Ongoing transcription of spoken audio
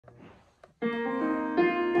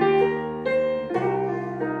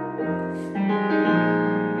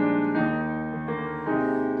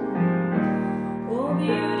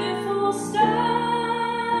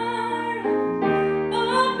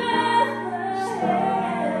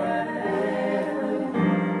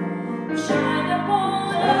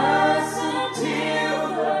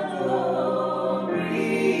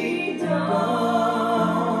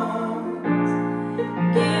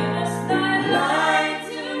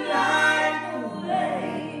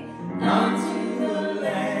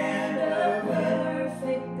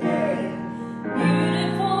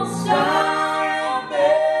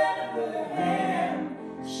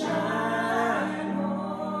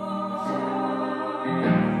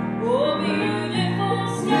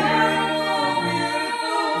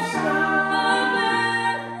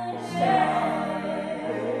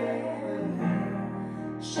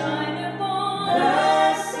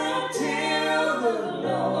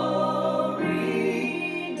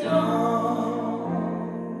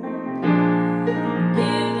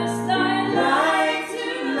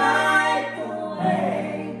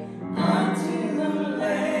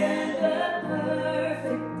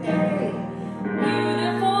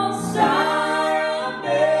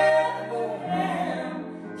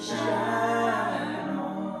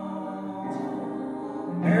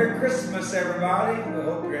everybody. We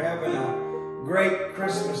hope you're having a great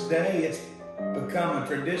Christmas day. It's become a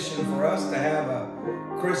tradition for us to have a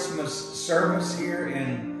Christmas service here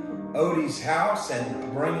in Odie's house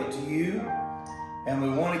and bring it to you. And we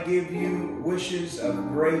want to give you wishes of a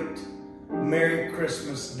great Merry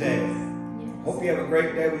Christmas Day. Yes. Hope you have a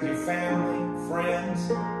great day with your family, friends,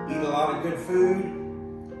 eat a lot of good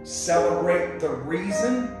food, celebrate the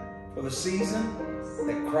reason for the season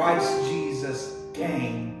that Christ Jesus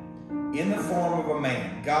came in the form of a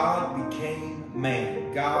man. God became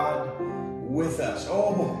man. God with us.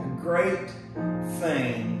 Oh, great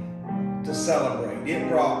thing to celebrate. It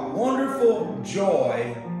brought wonderful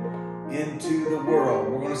joy into the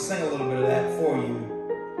world. We're going to sing a little bit of that for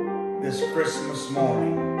you this Christmas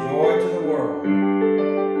morning. Joy to the world.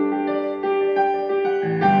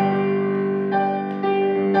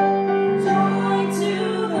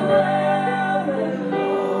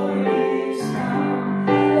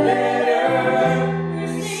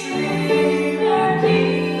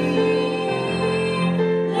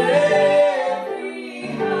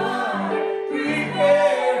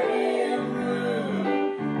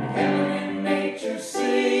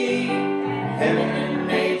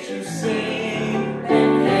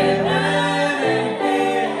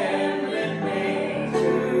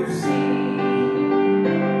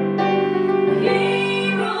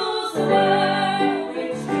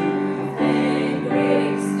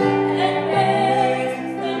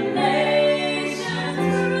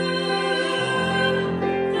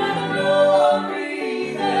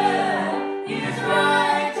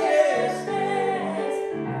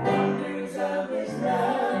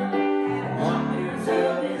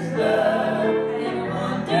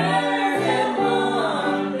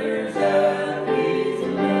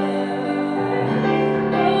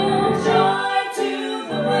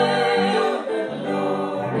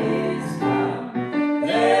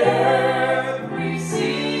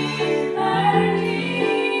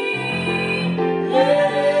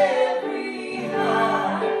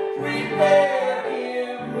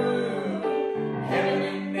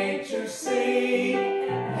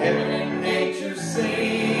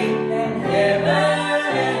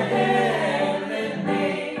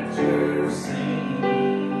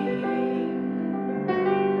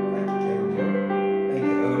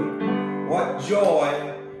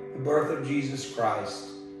 Joy, the birth of Jesus Christ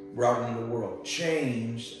brought into the world,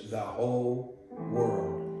 changed the whole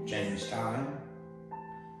world, changed time,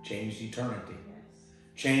 changed eternity,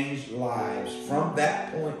 changed lives. From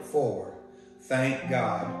that point forward, thank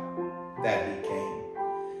God that He came.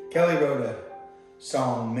 Kelly wrote a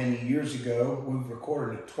song many years ago. We've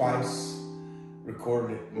recorded it twice,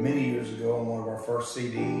 recorded it many years ago on one of our first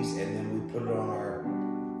CDs, and then we put it on our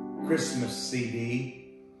Christmas CD.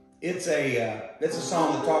 It's a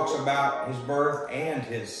song that talks about His birth and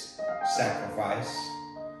His sacrifice,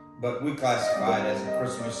 but we classify it as a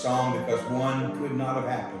Christmas song because one could not have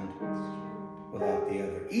happened without the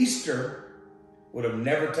other. Easter would have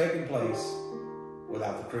never taken place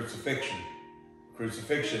without the crucifixion.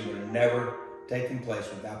 Crucifixion would have never taken place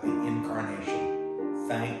without the incarnation.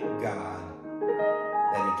 Thank God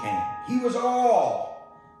that He came. He was all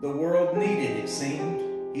the world needed, it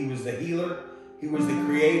seemed. He was the healer. He was the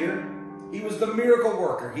creator. He was the miracle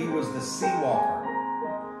worker. He was the sea walker.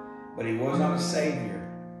 But He was not a savior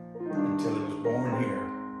until He was born here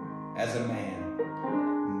as a man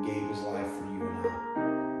and gave His life for you and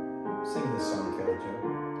I. Sing this song, Kelly Jo.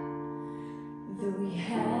 Though He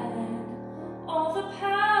had all the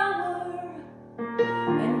power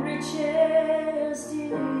and riches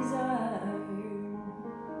desire,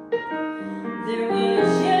 there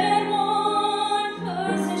was yet one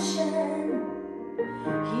position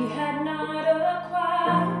He had not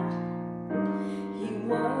acquired. He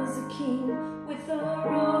was a king with a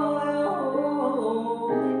royal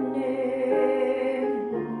name,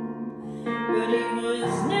 but He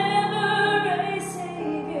was never a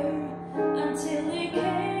savior until He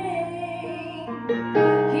came.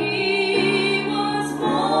 He was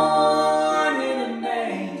born in a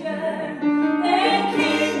manger, and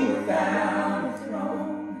king without a throne.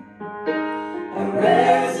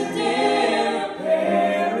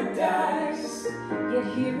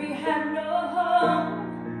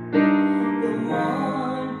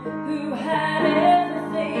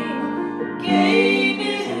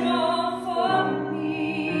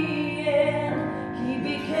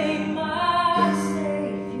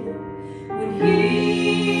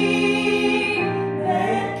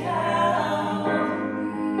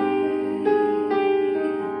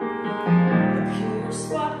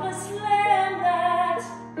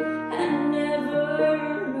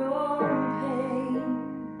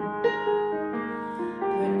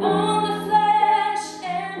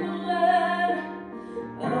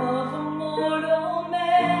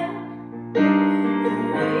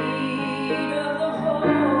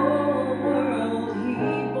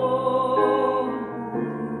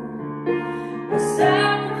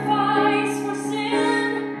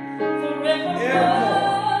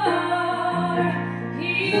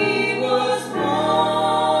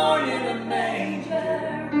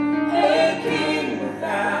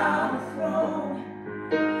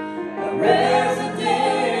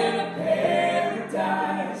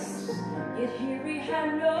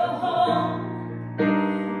 home.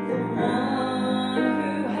 The one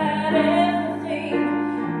who had everything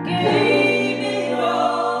gave it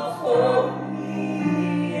all for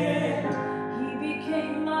me, and he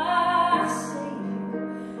became my Savior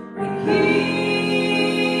when he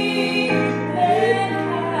bled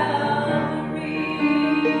Calvary.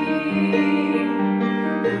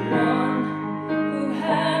 The one who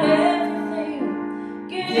had everything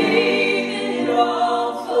gave it all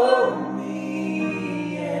for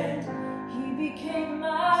me, and he became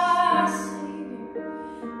my Savior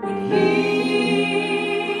when he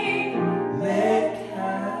met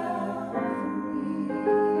Calvary.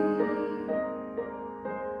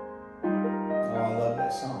 Oh, I love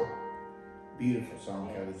that song. Beautiful song,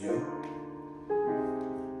 Kelly Joe.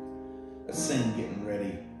 Let's sing Getting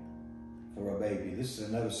Ready for a Baby. This is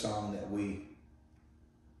another song that we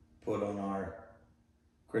put on our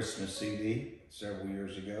Christmas CD several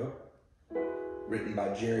years ago. Written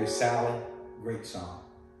by Jerry Sally. Great song.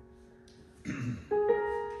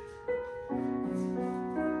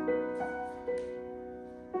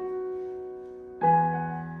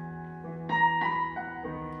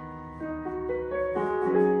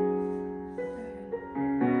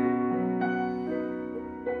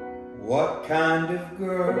 What kind of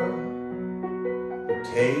girl would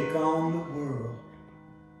take on the world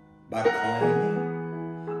by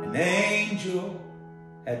claiming an angel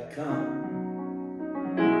had come?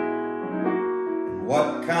 And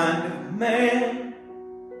what kind of man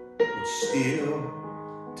would still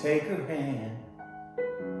take her hand,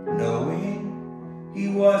 knowing he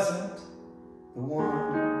wasn't the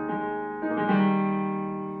one?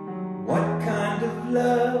 What kind of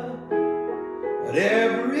love,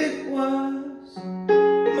 whatever it was,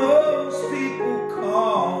 most people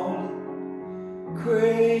call it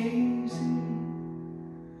crazy,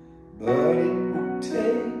 but it would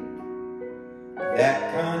take that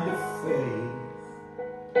kind of faith,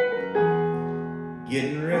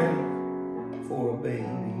 getting ready for a baby.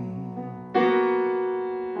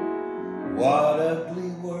 What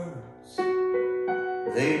ugly words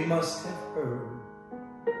they must have heard,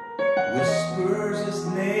 whispers as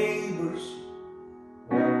neighbors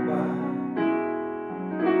walk by.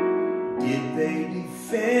 Did they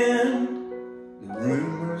defend the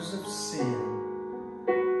rumors of sin? I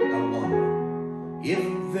wonder if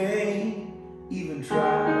they even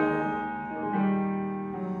tried.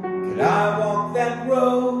 Could I walk that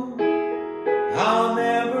road? I'll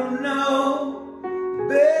never know. The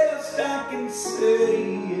best I can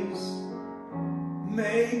say is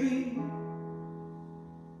maybe.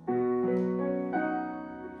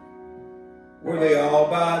 Were they all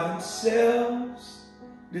by themselves?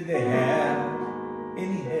 Did they have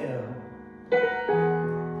any help?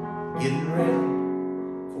 Getting ready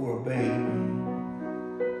for a baby.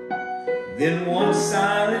 Then one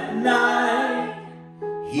silent night,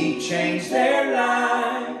 he changed their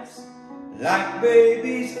lives like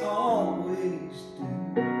babies always do.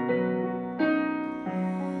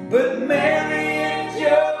 But Mary and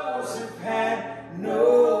Joseph had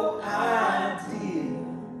no idea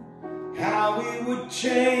how we would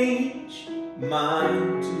change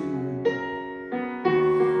mine too.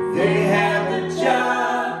 They had the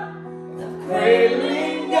job of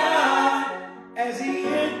cradling God as he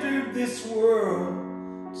entered this world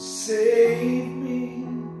to save me.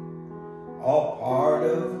 All part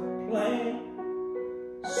of the plan,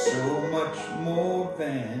 so much more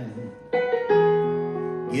than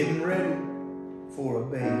getting ready for a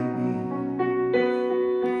baby.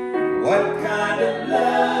 What kind of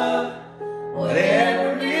love,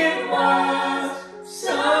 whatever it was,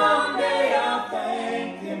 someday I'll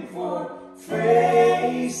thank him for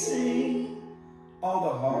facing all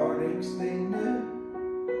the heartaches they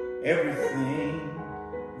knew, everything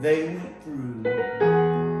they went through,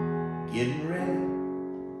 getting ready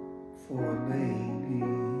for a baby.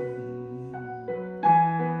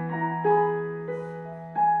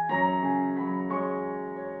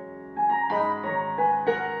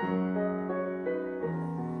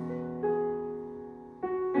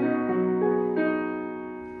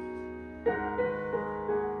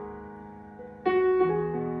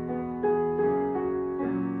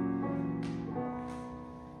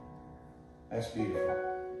 That's beautiful.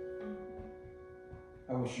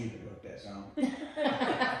 I wish you could wrote that song.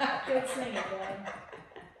 Good singing, Dad.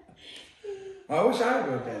 I wish I had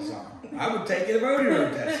wrote that song. I would take it if Odie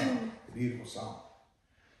wrote that song. Beautiful song.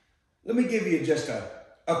 Let me give you just a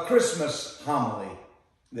Christmas homily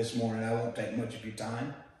this morning. I won't take much of your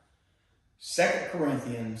time. 2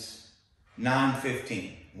 Corinthians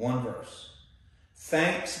 9:15, one verse.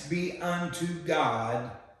 Thanks be unto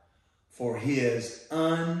God for his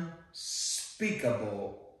unspeakable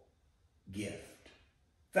gift.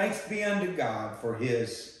 Thanks be unto God for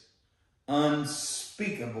his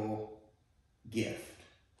unspeakable gift.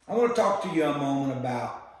 I want to talk to you a moment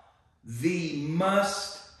about the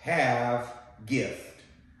must-have gift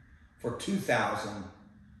for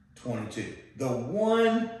 2022. The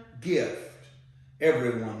one gift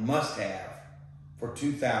everyone must have for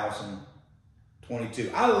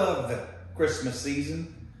 2022. I love the Christmas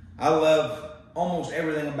season. I love almost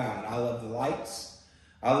everything about it. I love the lights.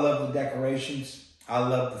 I love the decorations. I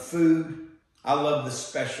love the food. I love the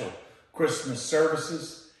special Christmas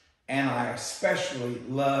services. And I especially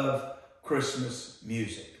love Christmas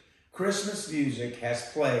music. Christmas music has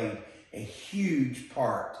played a huge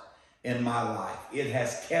part in my life. It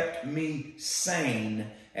has kept me sane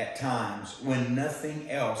at times when nothing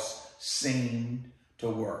else seemed to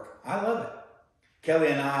work. I love it. Kelly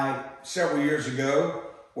and I, several years ago,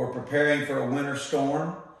 were preparing for a winter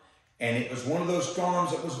storm, and it was one of those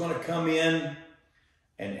storms that was going to come in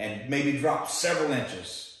and maybe drop several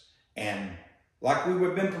inches. And like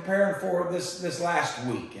we've been preparing for this last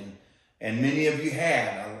week, and many of you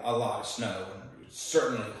had a lot of snow, and it's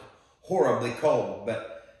certainly horribly cold, but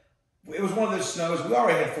it was one of those snows. We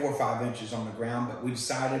already had 4 or 5 inches on the ground, but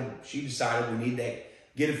she decided we need to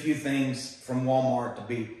get a few things from Walmart to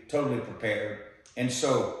be totally prepared. And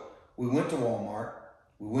so we went to Walmart,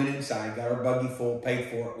 we went inside, got our buggy full, paid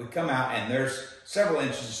for it. We come out and there's several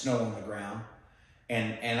inches of snow on the ground.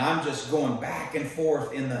 And I'm just going back and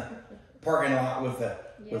forth in the parking lot with a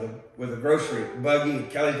grocery buggy.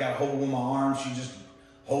 Kelly's got a hold of my arm. She's just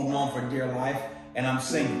holding on for dear life. And I'm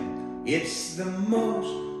singing, "It's the most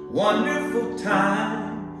wonderful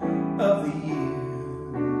time of the year,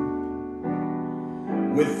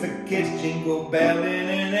 with the kids jingle belling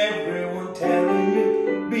and everyone telling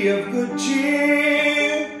you be of good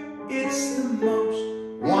cheer. It's the most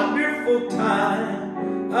wonderful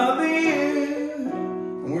time of the year."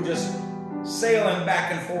 And we're just sailing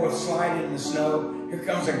back and forth, sliding in the snow. Here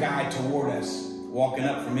comes a guy toward us, walking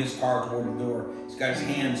up from his car toward the door. He's got his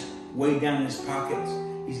hands way down in his pockets.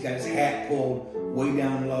 He's got his hat pulled way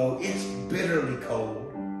down low. It's bitterly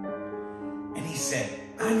cold. And he said,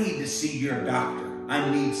 "I need to see your doctor. I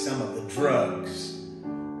need some of the drugs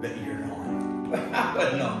that you're on." But I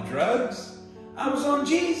wasn't on drugs. I was on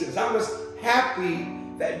Jesus. I was happy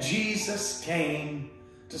that Jesus came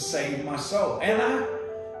to save my soul. And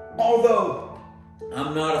although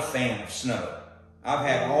I'm not a fan of snow, I've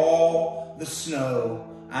had all the snow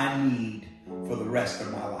I need for the rest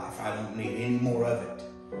of my life. I don't need any more of it.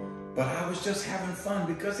 But I was just having fun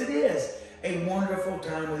because it is a wonderful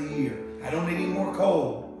time of the year. I don't need any more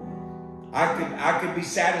cold. I could be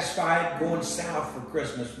satisfied going south for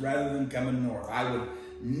Christmas rather than coming north. I would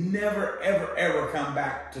never, ever, ever come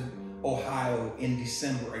back to Ohio in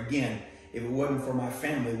December again if it wasn't for my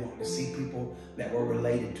family wanting to see people that were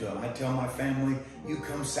related to them. I tell my family, "You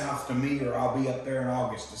come south to me or I'll be up there in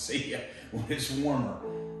August to see you when it's warmer."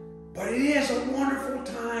 But it is a wonderful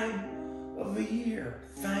time of the year.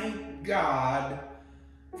 Thank God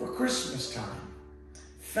for Christmas time.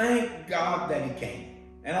 Thank God that he came.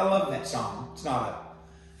 And I love that song. It's not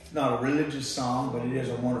a religious song, but it is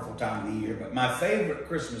a wonderful time of the year. But my favorite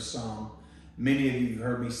Christmas song, many of you have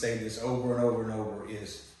heard me say this over and over and over,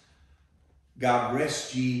 is "God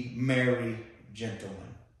Rest Ye Merry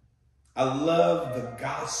Gentlemen." I love the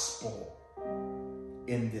gospel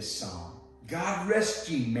in this song. "God rest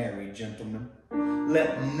ye merry gentlemen.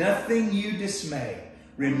 Let nothing you dismay.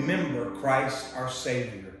 Remember Christ our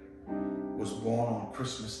Savior was born on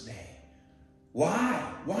Christmas Day." Why?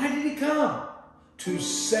 Why did he come? To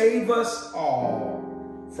save us all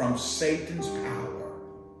from Satan's power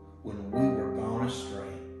when we were gone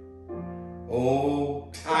astray. Oh,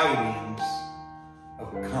 tidings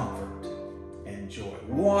of comfort and joy.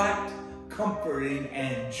 What comforting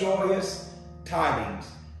and joyous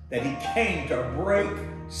tidings that he came to break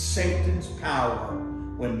Satan's power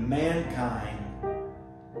when mankind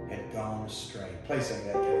had gone astray. Play some of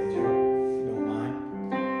that, Kelly Joe, if you don't mind.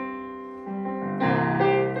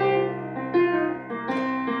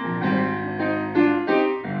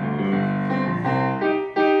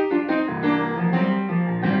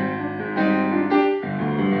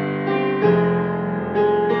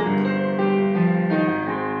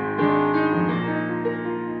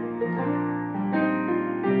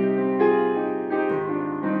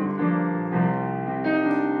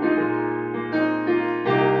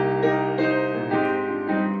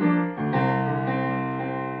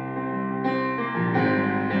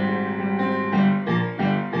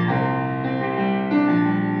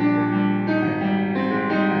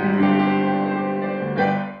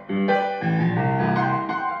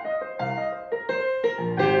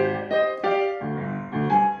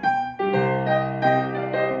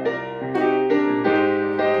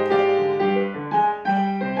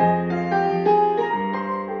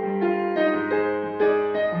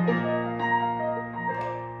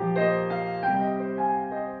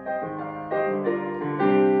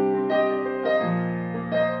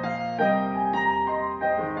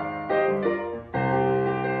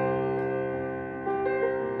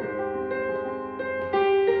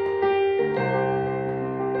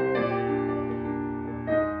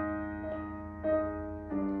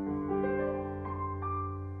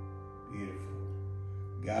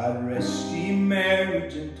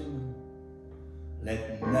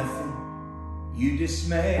 you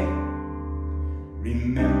dismay.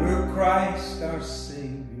 Remember Christ our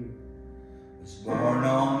Savior was born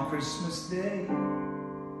on Christmas Day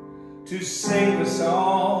to save us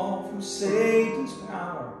all from Satan's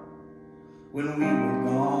power when we were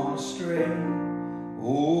gone astray.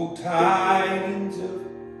 Oh, tidings of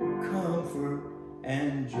comfort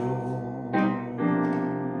and joy.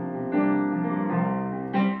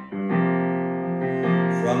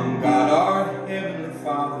 From God our Heavenly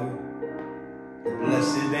Father, the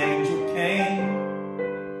blessed angel came,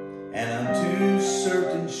 and unto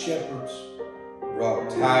certain shepherds brought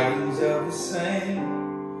tidings of the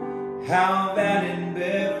same, how that in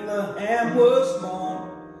Bethlehem was born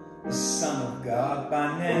the Son of God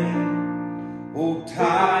by name. Oh,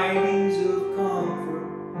 tidings of comfort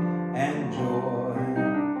and joy.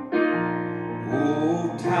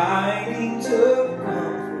 Oh, tidings of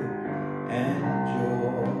comfort and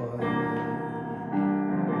joy.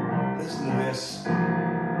 Listen to this.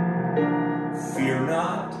 Fear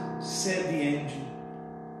not, said the angel,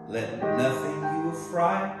 let nothing you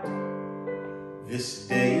affright. This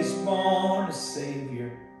day is born a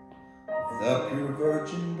Savior, the pure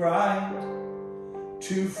Virgin bride,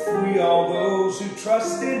 to free all those who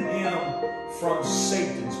trust in Him from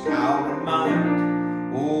Satan's power and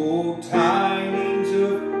might. Oh, tidings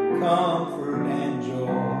of comfort and joy.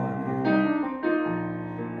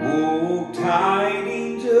 Oh,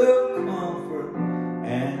 tidings of comfort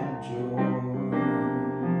and joy.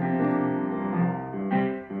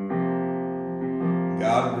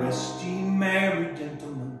 God rest ye merry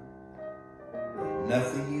gentlemen,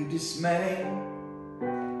 nothing you dismay.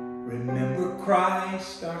 Remember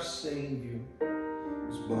Christ our Savior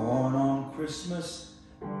was born on Christmas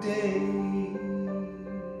Day.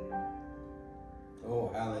 Oh,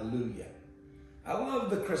 hallelujah. I love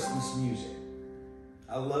the Christmas music.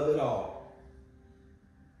 I love it all.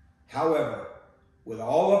 However, with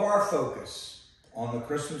all of our focus on the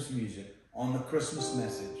Christmas music, on the Christmas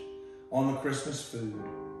message, on the Christmas food,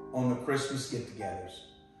 on the Christmas get-togethers,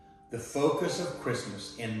 the focus of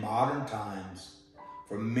Christmas in modern times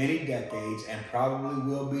for many decades, and probably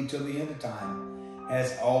will be till the end of time,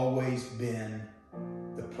 has always been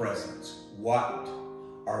the presents. What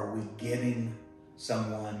are we getting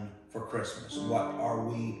someone for Christmas? What are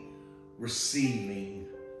we receiving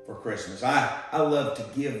for Christmas? I love to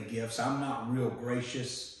give gifts. I'm not real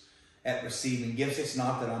gracious at receiving gifts. It's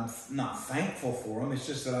not that I'm not thankful for them. It's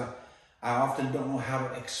just that I often don't know how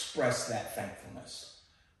to express that thankfulness.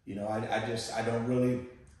 You know, I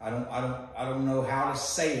don't know how to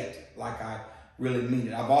say it like I really mean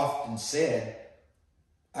it. I've often said,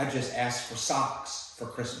 I just asked for socks for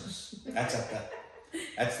Christmas. That's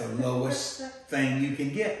the lowest thing you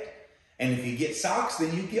can get. And if you get socks,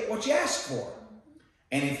 then you get what you asked for.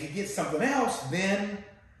 And if you get something else, then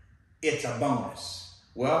it's a bonus.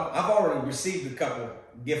 Well, I've already received a couple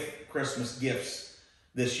Christmas gifts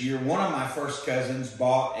this year. One of my first cousins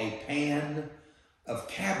bought a pan of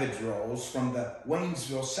cabbage rolls from the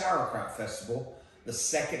Waynesville Sauerkraut Festival the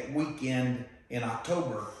second weekend in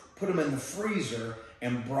October, put them in the freezer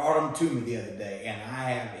and brought them to me the other day. And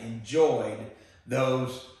I have enjoyed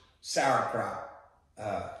those sauerkraut,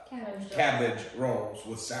 cabbage rolls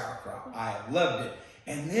with sauerkraut. I have loved it.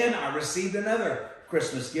 And then I received another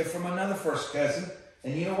Christmas gift from another first cousin.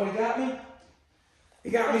 And you know what he got me? He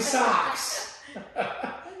got me socks.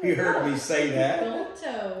 You heard me say that.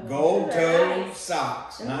 Gold toe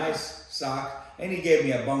socks. Nice socks. And he gave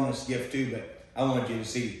me a bonus gift too, but I want you to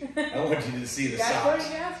see the socks.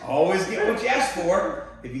 Always get what you ask for.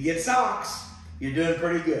 If you get socks, you're doing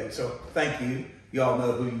pretty good. So thank you. You all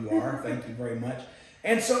know who you are. Thank you very much.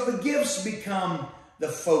 And so the gifts become the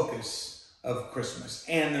focus of Christmas.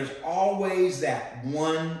 And there's always that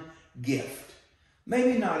one gift.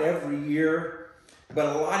 Maybe not every year, but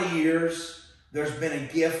a lot of years, there's been a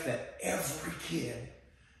gift that every kid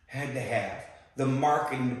had to have. The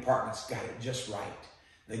marketing department's got it just right.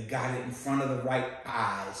 They got it in front of the right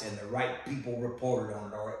eyes, and the right people reported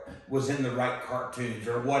on it, or it was in the right cartoons,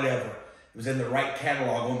 or whatever. It was in the right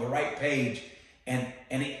catalog, on the right page, and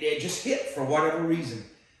it just hit for whatever reason.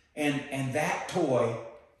 And that toy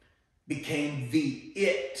became the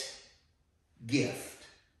it gift.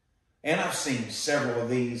 And I've seen several of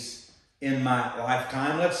these in my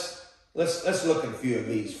lifetime. Let's look at a few of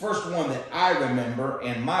these. First one that I remember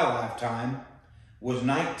in my lifetime was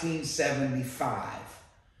 1975.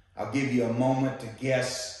 I'll give you a moment to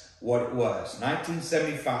guess what it was.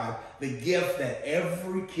 1975, the gift that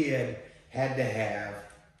every kid had to have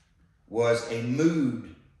was a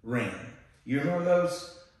mood ring. You remember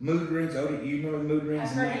those mood rings? Odie, you remember mood rings?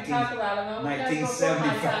 I've heard you talk about them.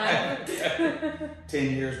 1975.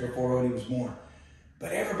 10 years before Odie was born.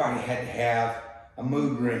 But everybody had to have a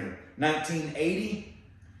mood ring. 1980,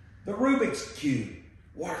 the Rubik's Cube.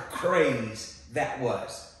 What a craze that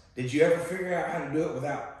was. Did you ever figure out how to do it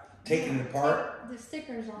without taking it apart? The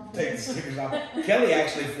stickers off. Taking the stickers off. Kelly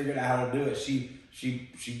actually figured out how to do it. She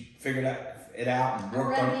figured it out and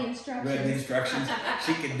worked on it. Read the instructions.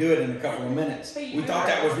 She could do it in a couple of minutes. We thought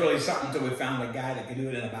that was really something until we found a guy that could do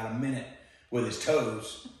it in about a minute with his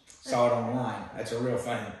toes. Saw it online. That's a real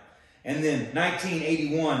thing. And then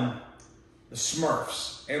 1981, the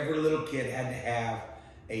Smurfs. Every little kid had to have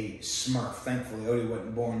a Smurf. Thankfully, Odie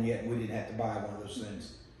wasn't born yet, and we didn't have to buy one of those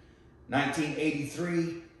things.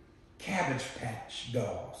 1983, Cabbage Patch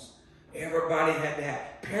Dolls. Everybody had to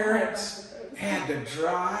have. Parents had to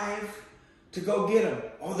drive to go get them.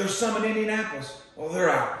 Oh, there's some in Indianapolis. Oh, they're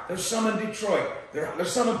out. There's some in Detroit.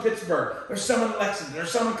 There's some in Pittsburgh. There's some in Lexington.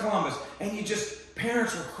 There's some in Columbus. And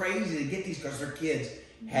parents were crazy to get these because their kids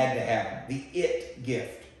had to have them. The It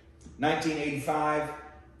gift. 1985,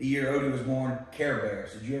 the year Odie was born, Care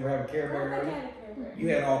Bears. Did you ever have a Care Bear, Odie? You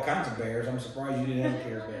had all kinds of bears. I'm surprised you didn't have a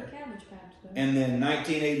Care Bear. And then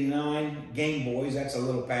 1989, Game Boys. That's a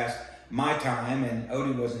little past my time, and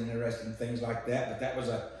Odie wasn't interested in things like that, but that was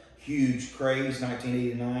a huge craze,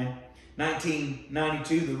 1989.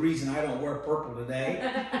 1992, the reason I don't wear purple today,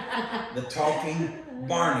 the talking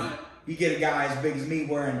Barney. You get a guy as big as me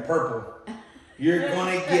wearing purple, you're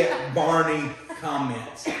going to get Barney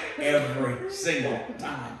comments every single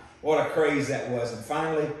time. What a craze that was. And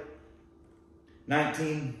finally,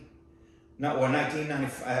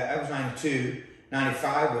 1995, that was 92.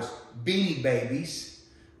 95 was Beanie Babies.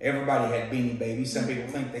 Everybody had Beanie Babies. Some people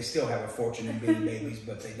think they still have a fortune in Beanie Babies,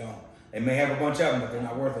 but they don't. They may have a bunch of them, but they're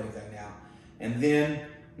not worth anything now. And then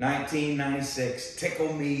 1996,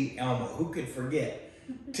 Tickle Me Elmo. Who could forget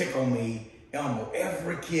Tickle Me Elmo?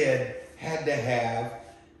 Every kid had to have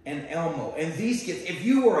an Elmo. And these kids, if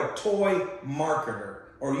you were a toy marketer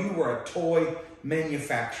or you were a toy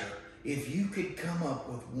manufacturer, if you could come up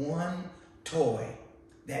with one toy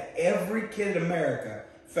that every kid in America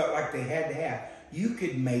felt like they had to have, you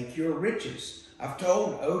could make your riches. I've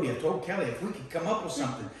told Odie, I've told Kelly, if we could come up with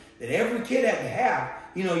something that every kid had to have,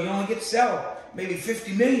 you only get to sell maybe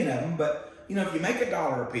 50 million of them, but, if you make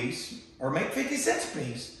 $1 a piece or make 50 cents a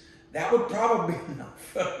piece, that would probably be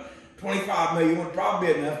enough. 25 million would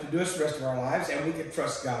probably be enough to do us the rest of our lives, and we could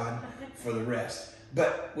trust God for the rest.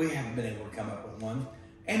 But we haven't been able to come up with one.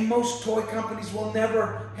 And most toy companies will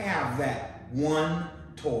never have that one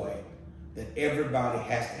toy that everybody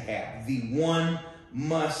has to have. The one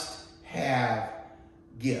must-have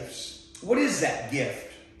gifts. What is that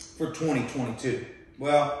gift for 2022?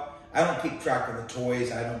 Well, I don't keep track of the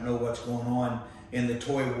toys. I don't know what's going on in the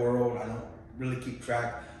toy world. I don't really keep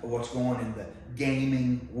track of what's going on in the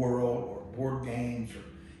gaming world or board games or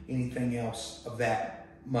anything else of that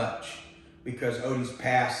much, because Odie's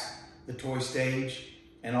past the toy stage.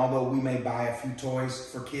 And although we may buy a few toys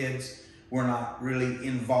for kids, we're not really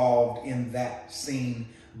involved in that scene.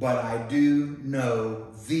 But I do know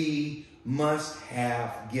the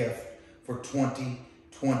must-have gift for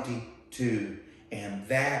 2022. And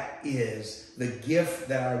that is the gift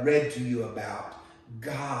that I read to you about,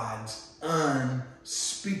 God's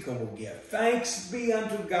unspeakable gift. Thanks be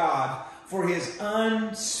unto God for his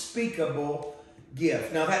unspeakable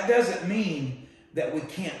gift. Now, that doesn't mean that we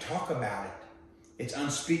can't talk about it. It's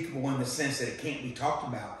unspeakable in the sense that it can't be talked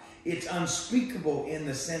about. It's unspeakable in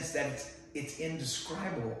the sense that it's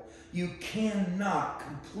indescribable. You cannot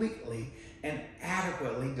completely and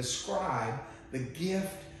adequately describe the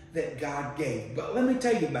gift that God gave. But let me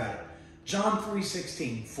tell you about it. John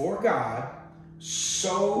 3:16, for God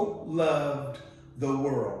so loved the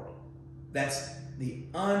world. That's the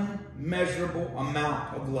unmeasurable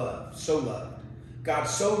amount of love. So loved. God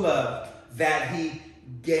so loved that he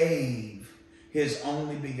gave his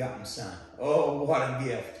only begotten son. Oh, what a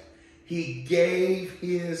gift. He gave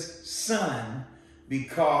his son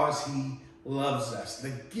because he loves us.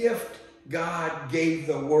 The gift God gave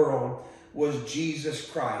the world was Jesus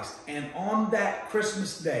Christ. And on that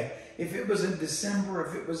Christmas day, if it was in December,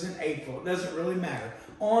 if it was in April, it doesn't really matter.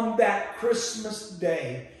 On that Christmas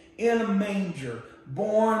day, in a manger,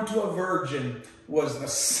 born to a virgin, was the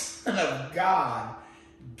Son of God,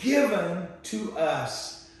 given to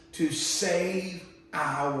us to save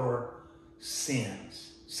our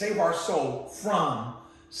sins. Save our soul from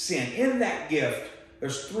sin. In that gift,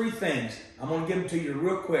 there's three things. I'm going to give them to you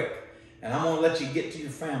real quick, and I'm going to let you get to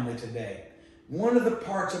your family today. One of the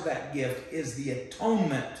parts of that gift is the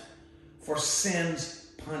atonement for sin's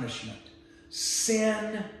punishment.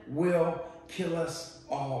 Sin will kill us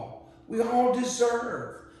all. We all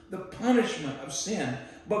deserve the punishment of sin.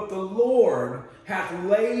 But the Lord hath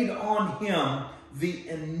laid on him the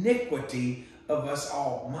iniquity of us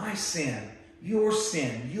all. My sin, your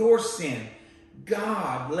sin, your sin.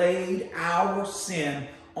 God laid our sin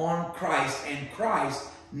on Christ, and Christ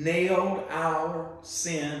nailed our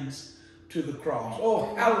sins to the cross.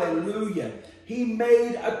 Oh, hallelujah. He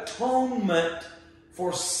made atonement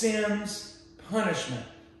for sin's punishment.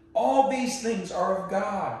 All these things are of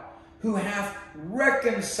God, who hath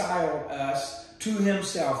reconciled us to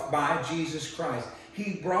himself by Jesus Christ.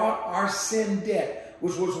 He brought our sin debt,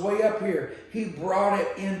 which was way up here. He brought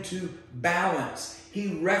it into balance. He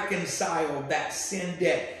reconciled that sin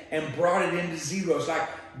debt and brought it into zero. It's like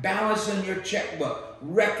balancing your checkbook,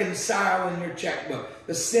 reconciling your checkbook.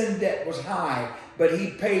 The sin debt was high, but he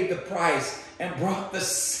paid the price and brought the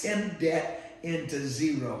sin debt into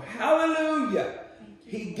zero. Hallelujah.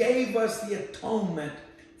 He gave us the atonement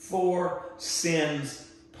for sin's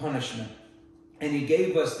punishment. And he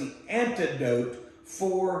gave us the antidote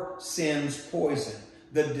for sin's poison.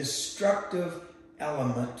 The destructive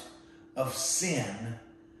element of sin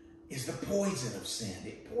is the poison of sin.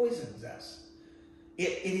 It poisons us.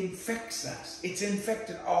 It infects us. It's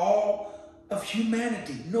infected all of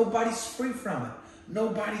humanity. Nobody's free from it.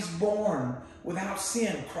 Nobody's born without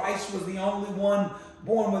sin. Christ was the only one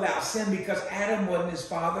born without sin because Adam wasn't his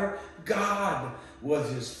father. God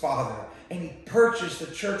was his father. And he purchased the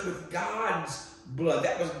church with God's blood.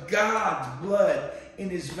 That was God's blood in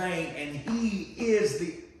his vein. And he is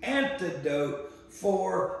the antidote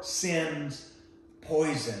for sin's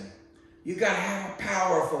poison. You got to have a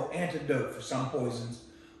powerful antidote for some poisons.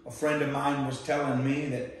 A friend of mine was telling me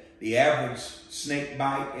that the average snake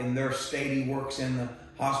bite in their state, he works in the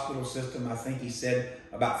hospital system, I think he said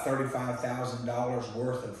about $35,000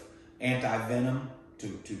 worth of anti-venom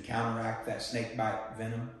to counteract that snake bite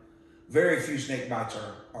venom. Very few snake bites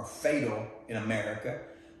are fatal in America.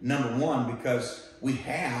 Number one, because we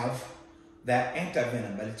have that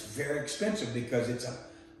anti-venom, but it's very expensive because it's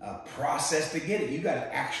a process to get it. You got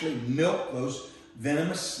to actually milk those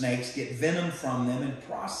venomous snakes, get venom from them, and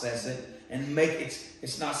process it and make it.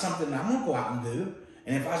 It's not something that I'm going to go out and do.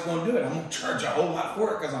 And if I was going to do it, I'm going to charge a whole lot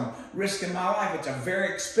for it because I'm risking my life. It's a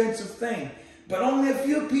very expensive thing. But only a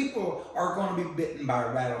few people are going to be bitten by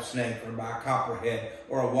a rattlesnake or by a copperhead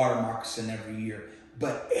or a water moccasin every year.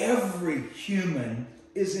 But every human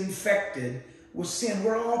is infected with sin.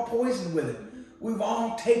 We're all poisoned with it. We've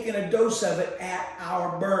all taken a dose of it at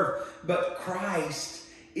our birth. But Christ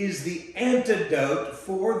is the antidote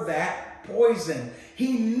for that poison.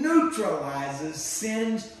 He neutralizes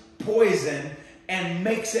sin's poison and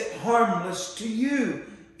makes it harmless to you.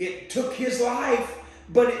 It took his life,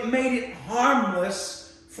 but it made it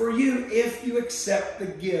harmless for you if you accept the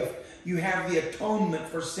gift. You have the atonement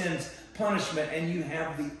for sin's punishment, and you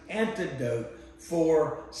have the antidote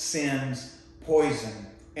for sin's poison.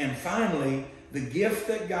 And finally, the gift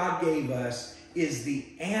that God gave us is the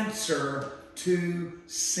answer to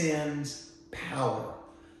sin's power.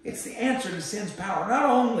 It's the answer to sin's power. Not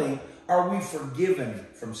only are we forgiven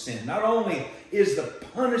from sin, not only is the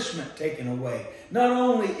punishment taken away, not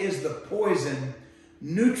only is the poison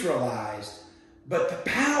neutralized, but the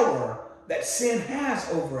power that sin has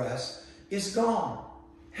over us is gone.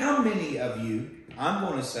 How many of you, I'm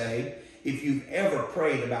going to say, if you've ever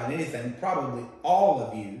prayed about anything, probably all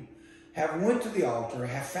of you, have went to the altar,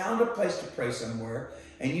 have found a place to pray somewhere,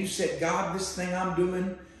 and you said, God, this thing I'm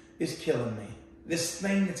doing is killing me. This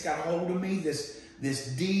thing that's got a hold of me, this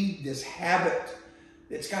deed, this habit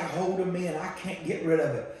that's got a hold of me, and I can't get rid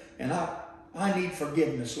of it. And I need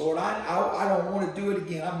forgiveness, Lord. I don't want to do it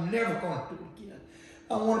again. I'm never going to do it again.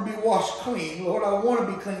 I want to be washed clean, Lord. I want to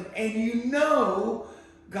be clean. And you know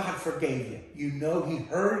God forgave you. You know he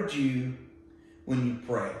heard you when you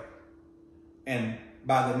prayed. And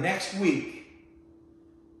by the next week,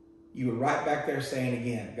 you were right back there saying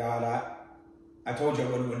again, God, I told you I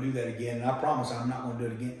wasn't going to do that again, and I promise I'm not going to do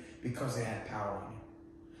it again, because it had power on you.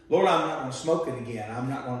 Lord, I'm not going to smoke it again. I'm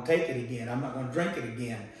not going to take it again. I'm not going to drink it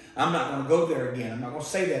again. I'm not going to go there again. I'm not going to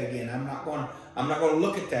say that again. I'm not going to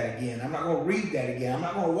look at that again. I'm not going to read that again. I'm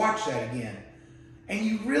not going to watch that again. And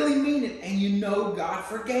you really mean it, and you know God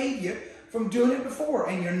forgave you from doing it before,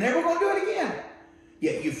 and you're never going to do it again.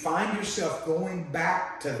 Yet you find yourself going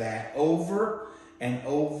back to that over and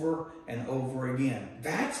over and over again.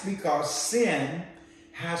 That's because sin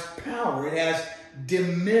has power. It has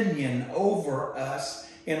dominion over us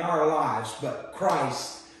in our lives. But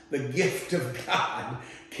Christ, the gift of God,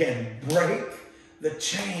 can break the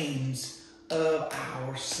chains of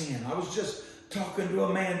our sin. I was just talking to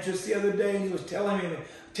a man just the other day, and he was telling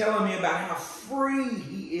me about how free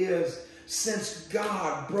he is since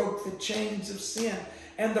God broke the chains of sin.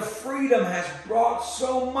 And the freedom has brought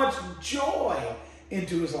so much joy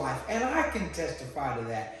into his life. And I can testify to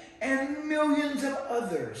that. And millions of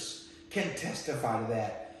others can testify to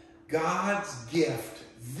that. God's gift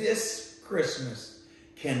this Christmas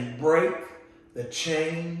can break the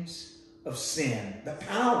chains of sin, the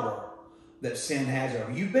power that sin has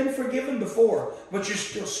over you. You've been forgiven before, but you're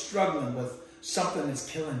still struggling with something that's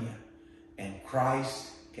killing you. And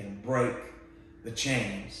Christ can break the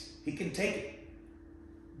chains. He can take it.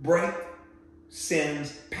 Break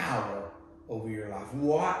sin's power over your life.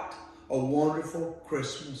 What a wonderful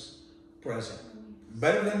Christmas present.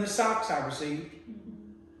 Better than the socks I received.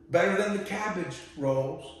 Better than the cabbage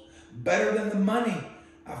rolls. Better than the money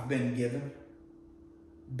I've been given.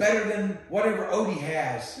 Better than whatever Odie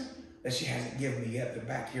has that she hasn't given me yet. They're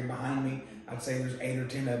back here behind me. I'd say there's 8 or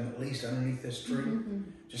 10 of them at least underneath this tree.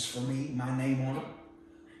 Just for me, my name on it.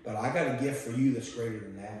 But I got a gift for you that's greater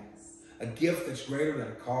than that. A gift that's greater than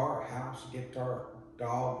a car, a house, a guitar, a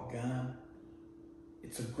dog, a gun.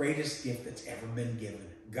 It's the greatest gift that's ever been given.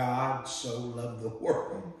 God so loved the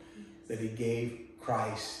world that he gave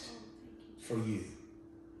Christ for you.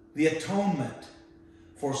 The atonement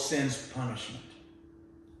for sin's punishment.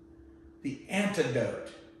 The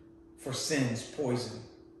antidote for sin's poison.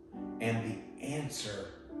 And the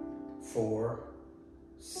answer for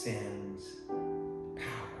sin's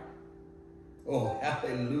power. Oh,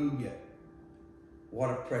 hallelujah. What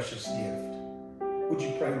a precious gift. Would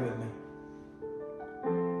you pray with me?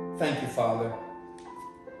 Thank you, Father.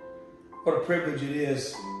 What a privilege it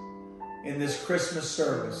is in this Christmas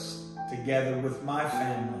service to gather with my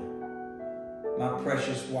family, my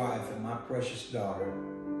precious wife and my precious daughter,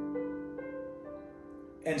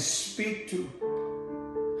 and speak to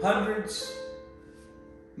hundreds,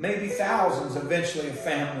 maybe thousands eventually of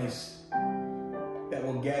families that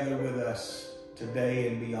will gather with us today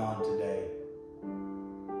and beyond today.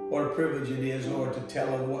 What a privilege it is, Lord, to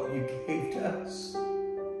tell of what you gave to us.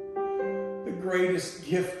 The greatest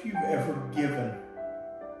gift you've ever given.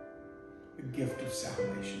 The gift of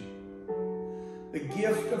salvation. The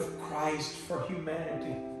gift of Christ for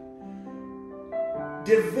humanity.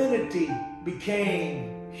 Divinity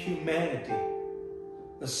became humanity.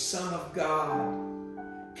 The Son of God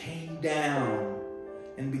came down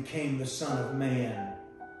and became the Son of Man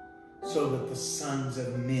so that the sons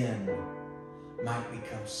of men might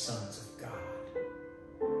become sons of God.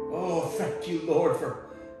 Oh, thank you, Lord, for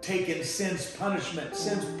taking sin's punishment,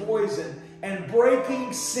 sin's poison, and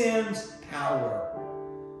breaking sin's power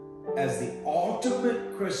as the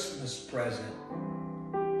ultimate Christmas present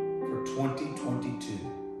for 2022.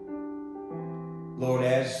 Lord,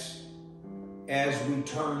 as we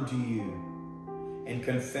turn to you and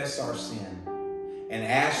confess our sin and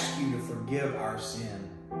ask you to forgive our sin,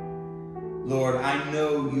 Lord, I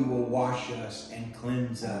know you will wash us and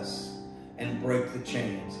cleanse us and break the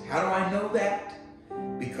chains. How do I know that?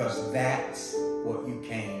 Because that's what you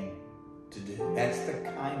came to do. That's the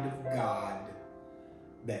kind of God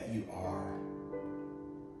that you are.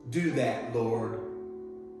 Do that, Lord,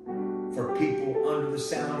 for people under the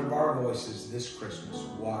sound of our voices this Christmas.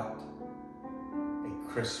 What a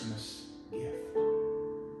Christmas gift.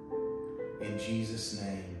 In Jesus'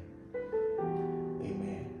 name,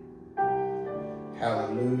 amen.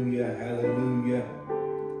 Hallelujah, hallelujah,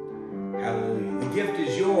 hallelujah. The gift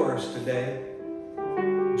is yours today.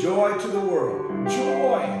 Joy to the world.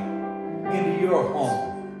 Joy into your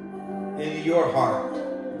home, into your heart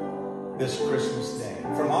this Christmas day.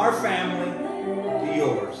 From our family to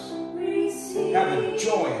yours. Have a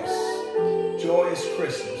joyous, joyous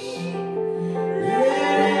Christmas.